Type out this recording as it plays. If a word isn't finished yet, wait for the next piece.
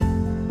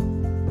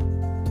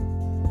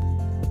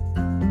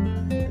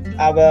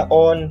our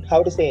own,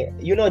 how to say,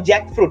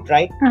 jackfruit,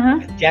 right?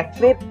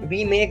 Jackfruit,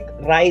 we make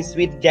rice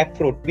with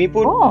jackfruit. We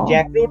put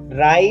jackfruit,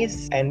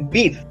 rice and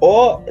beef,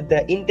 or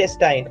the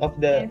intestine of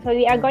the... So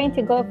we are going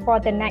to go for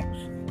the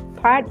next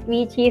part,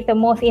 which is the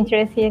most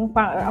interesting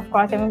part, of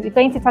course. We're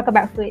going to talk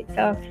about food.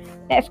 So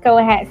let's go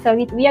ahead. So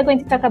we are going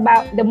to talk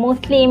about the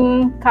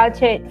Muslim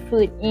cultured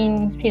food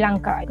in Sri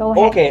Lanka. Go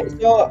ahead. Okay,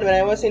 so when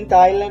I was in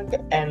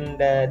Thailand and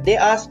they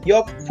asked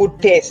your food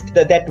taste,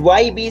 that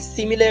why be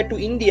similar to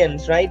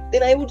Indians, right?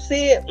 Then I would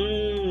say,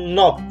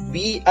 no,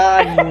 we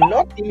are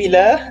not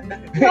similar.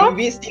 No?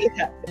 we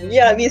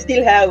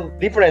still have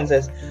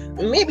differences.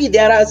 Maybe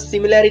there are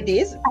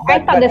similarities. I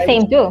thought the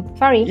same too.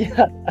 Sorry.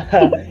 Yeah.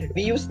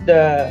 We use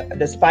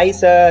the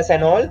spices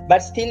and all, but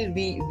still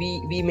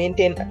we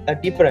maintain a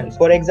difference.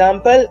 For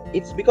example,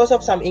 it's because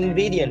of some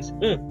ingredients.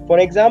 For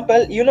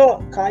example,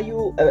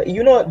 kayu,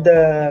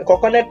 the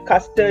coconut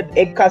custard,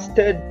 egg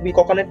custard with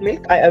coconut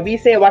milk. We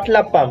say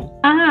watlapam.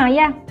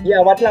 Yeah.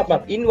 Yeah,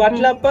 watlapam. In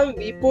watlapam,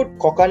 we put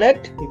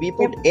coconut, we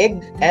put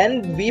egg,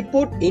 and we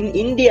put, in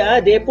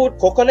India, they put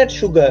coconut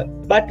sugar.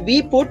 But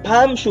we put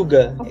palm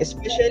sugar,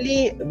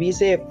 especially we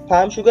say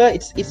palm sugar.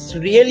 It's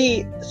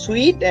really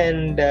sweet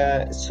and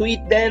sweet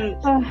than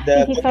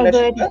the coconut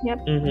sugar.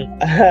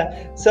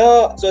 Yep.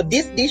 So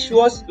this dish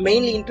was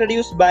mainly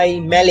introduced by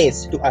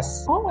Malays to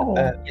us.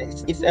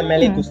 It's a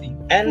Malay cuisine.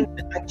 And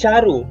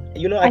acharu,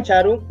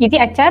 acharu? Is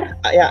it achar?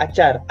 Yeah,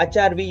 achar.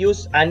 Achar, we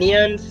use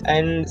onions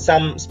and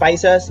some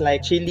spices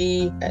like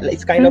chili.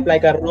 It's kind of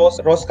like a rose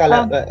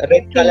color,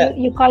 red color.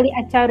 You call it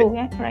acharu,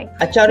 yeah? Right.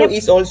 Acharu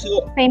is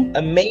also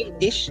a main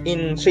dish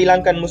in Sri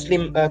Lankan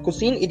Muslim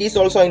cuisine. It is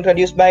also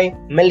introduced by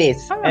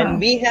Malays. And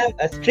we have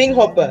a string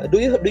hopper. Do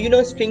you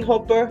know string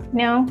hopper?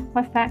 No,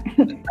 what's that?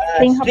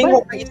 String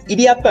hopper is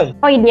idiyappam.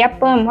 Oh,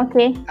 idiyappam.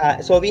 Okay.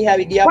 So we have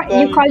idiyappam. What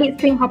you call it,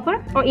 string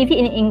hopper, or is it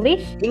in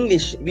English?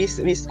 English, we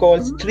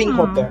call string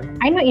hopper.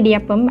 I know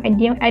idiyappam.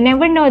 I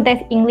never know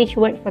there's English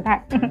word for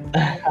that.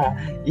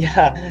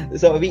 Yeah,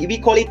 so we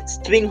call it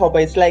string hopper.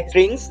 It's like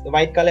strings,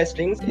 white color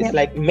strings. It's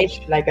like mesh,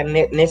 like a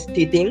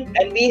nesty thing.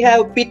 And we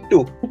have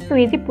pittu. So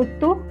is it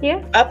puttu here?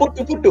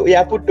 Puttu.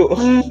 Yeah, puttu.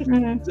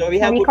 So we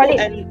have puttu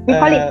we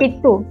call it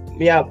pittu.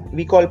 Yeah,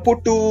 we call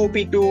puttu,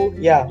 pitu.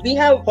 Yeah, we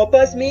have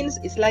hoppers, means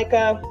it's like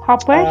a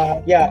hoppers.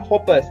 Hoppers.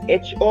 Hoppers.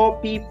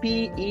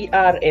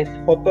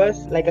 Hoppers,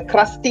 like a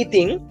crusty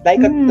thing, like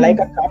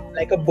a cup,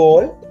 like a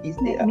bowl.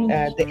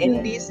 The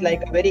end is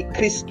like very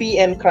crispy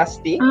and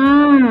crusty.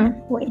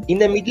 In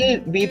the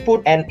middle we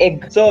put an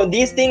egg. So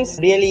these things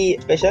really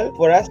special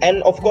for us.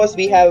 And of course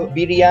we have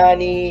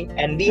biryani,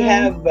 and we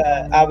have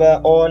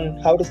our own,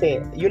 how to say,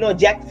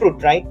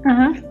 jackfruit, right?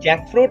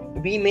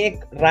 Jackfruit, we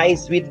make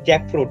rice with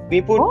jackfruit.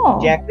 We put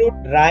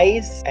jackfruit,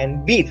 rice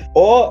and beef,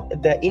 or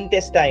the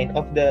intestine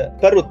of the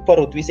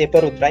parut, we say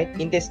parut, right?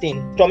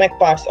 Intestine, stomach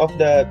parts of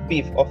the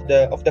beef, of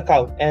the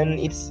cow. And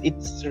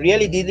it's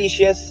really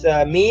delicious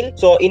meal.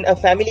 So in a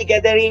family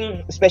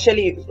gathering,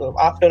 especially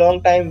after a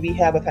long time, we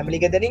have a family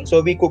gathering,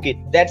 so we cook it.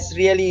 That's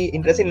really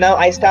interesting. Now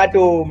I start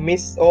to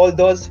miss all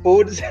those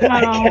foods.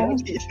 I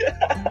cannot eat.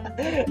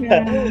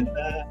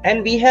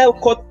 And we have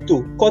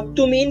kottu.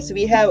 Kottu means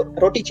we have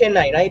roti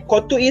chennai, right?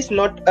 Kottu is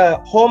not a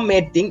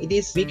homemade thing. It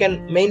is, we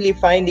can mainly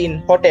find in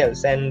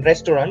hotels and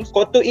restaurants.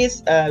 Kottu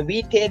is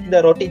we take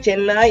the roti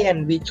chennai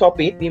and we chop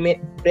it. We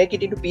break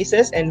it into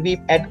pieces and we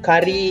add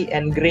curry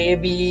and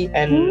gravy,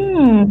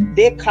 and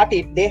they cut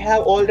it. They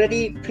have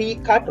already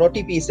pre-cut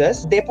roti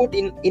pieces. They put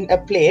in a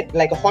plate,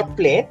 like a hot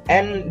plate,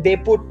 and they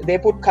put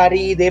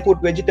curry, they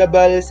put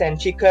vegetables and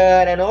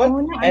chicken and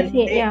all.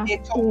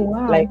 They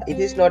chop. Like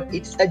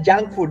it's a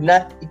junk food,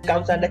 nah. It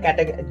comes under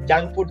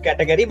junk food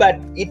category, but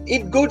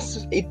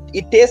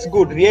it tastes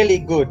good, really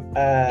good.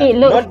 It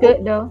looks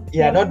good though.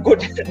 Yeah, not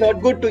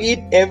good to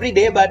eat every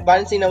day, but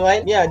once in a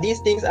while. Yeah, these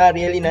things are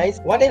really nice.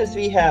 What else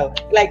we have?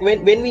 Like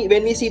when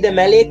we see the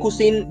Malay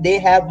cuisine, they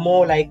have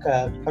more like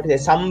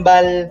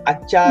sambal,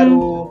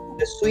 acharu,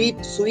 the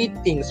sweet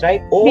things,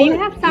 right? Do you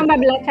have sambal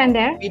belacan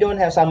there? We don't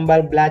have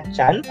sambal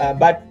belacan,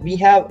 but we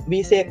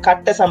say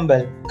katta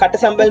sambal. Katta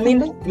sambal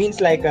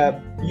means like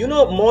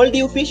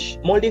moldy fish.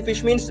 Moldy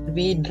fish means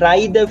we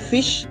dry the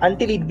fish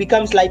until it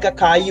becomes like a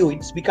kayu.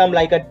 It's become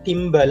like a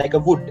timber, like a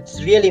wood.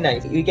 It's really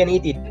nice. We can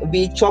eat it.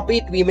 We chop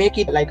it, we make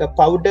it like a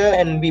powder,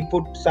 and we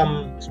put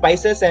some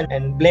spices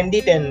and blend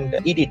it and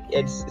eat it.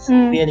 It's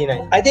really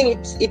nice. I think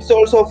it's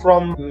also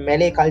from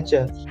Malay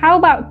culture. How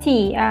about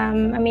tea?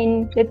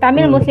 The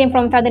Tamil Muslim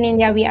from southern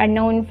India, we are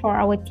known for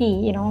our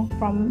tea,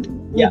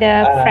 with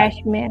the fresh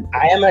milk.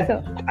 I am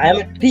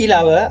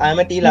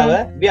a tea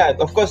lover. Yeah,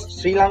 of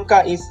course, Sri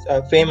Lanka is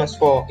famous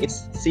for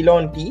its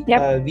Ceylon tea.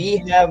 Yep. We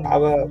have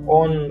our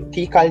own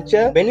tea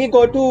culture. When we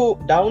go to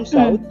down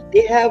south,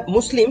 they have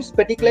Muslims,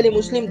 particularly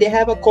Muslim, they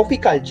have a coffee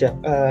culture.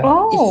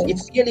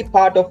 It's really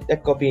part of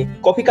that coffee.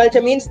 Coffee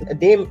culture means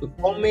they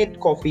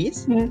homemade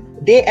coffees.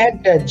 They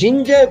add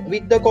ginger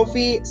with the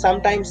coffee,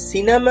 sometimes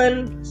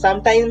cinnamon,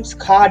 sometimes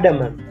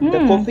cardamom. The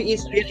coffee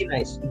is really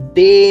nice.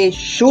 They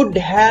should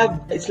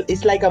have,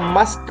 it's like a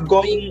must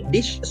going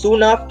dish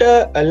soon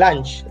after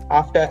lunch.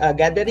 after a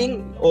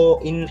gathering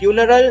or in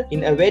funeral,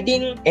 in a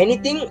wedding,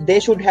 anything, they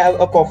should have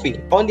a coffee.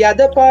 On the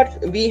other part,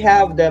 we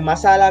have the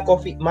masala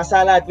coffee.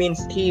 Masala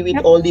means tea with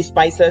all the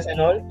spices and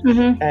all,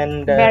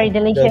 and very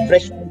delicious. The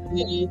fresh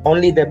tea,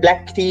 only the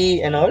black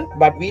tea and all.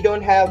 But we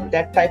don't have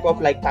that type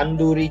of like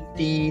tandoori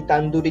tea,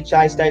 tandoori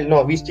chai style.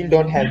 No, we still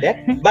don't have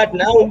that. But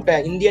now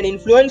the Indian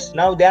influence,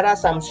 now there are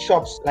some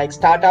shops like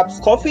startups.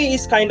 Coffee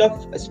is kind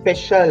of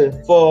special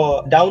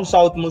for down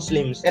south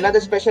Muslims.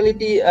 Another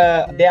specialty,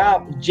 they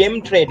are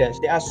gem traders.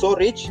 They are so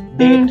rich,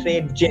 they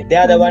trade gems. They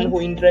are the one who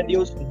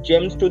introduced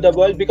gems to the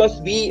world, because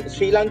we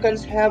Sri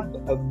Lankans have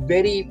a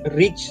very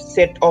rich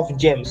set of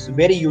gems,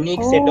 very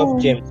unique set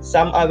of gems.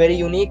 Some are very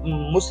unique.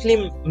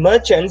 Muslim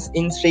merchants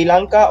in Sri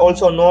Lanka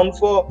also known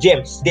for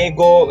gems. They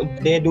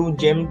do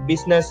gem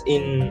business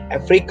in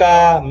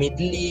Africa,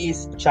 Middle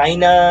East,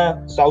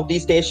 China,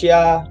 Southeast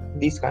Asia,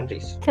 these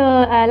countries. So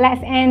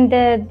let's end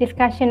the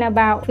discussion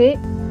about food.